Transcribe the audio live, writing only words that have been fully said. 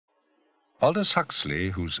Aldous Huxley,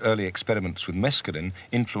 whose early experiments with mescaline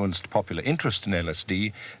influenced popular interest in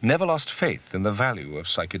LSD, never lost faith in the value of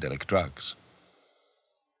psychedelic drugs.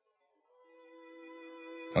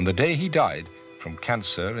 On the day he died from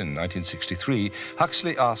cancer in 1963,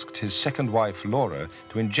 Huxley asked his second wife, Laura,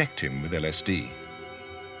 to inject him with LSD.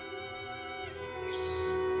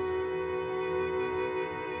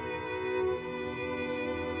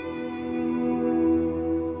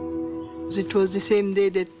 It was the same day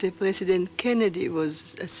that President Kennedy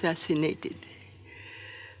was assassinated.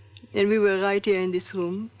 And we were right here in this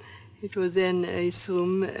room. It was then his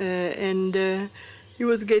room, and he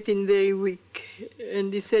was getting very weak.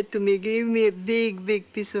 And he said to me, "Give me a big,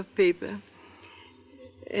 big piece of paper."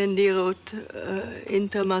 And he wrote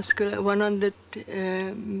intramuscular, 100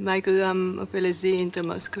 microgram of LSD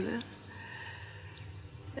intramuscular.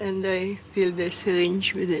 And I filled the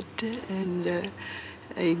syringe with it, and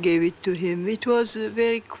I gave it to him. It was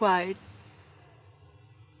very quiet.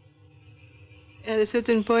 At a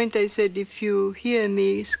certain point I said, "If you hear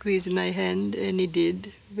me, squeeze my hand," and he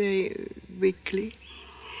did, very weakly.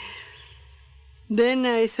 Then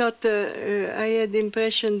I thought, I had the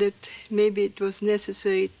impression that maybe it was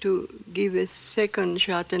necessary to give a second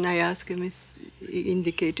shot, and I asked him, he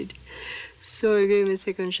indicated. So I gave him a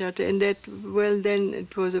second shot, and that, well, then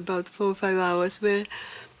it was about 4 or 5 hours where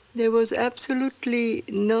there was absolutely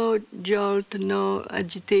no jolt, no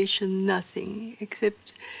agitation, nothing,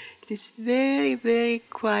 except this very, very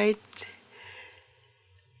quiet,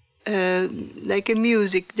 like a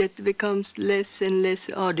music that becomes less and less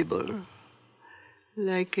audible,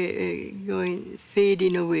 like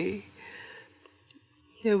fading away.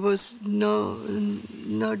 There was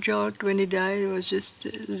no jolt when he died. It was just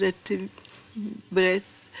that the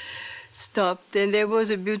breath stopped, and there was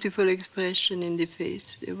a beautiful expression in the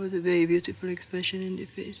face. There was a very beautiful expression in the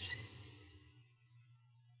face.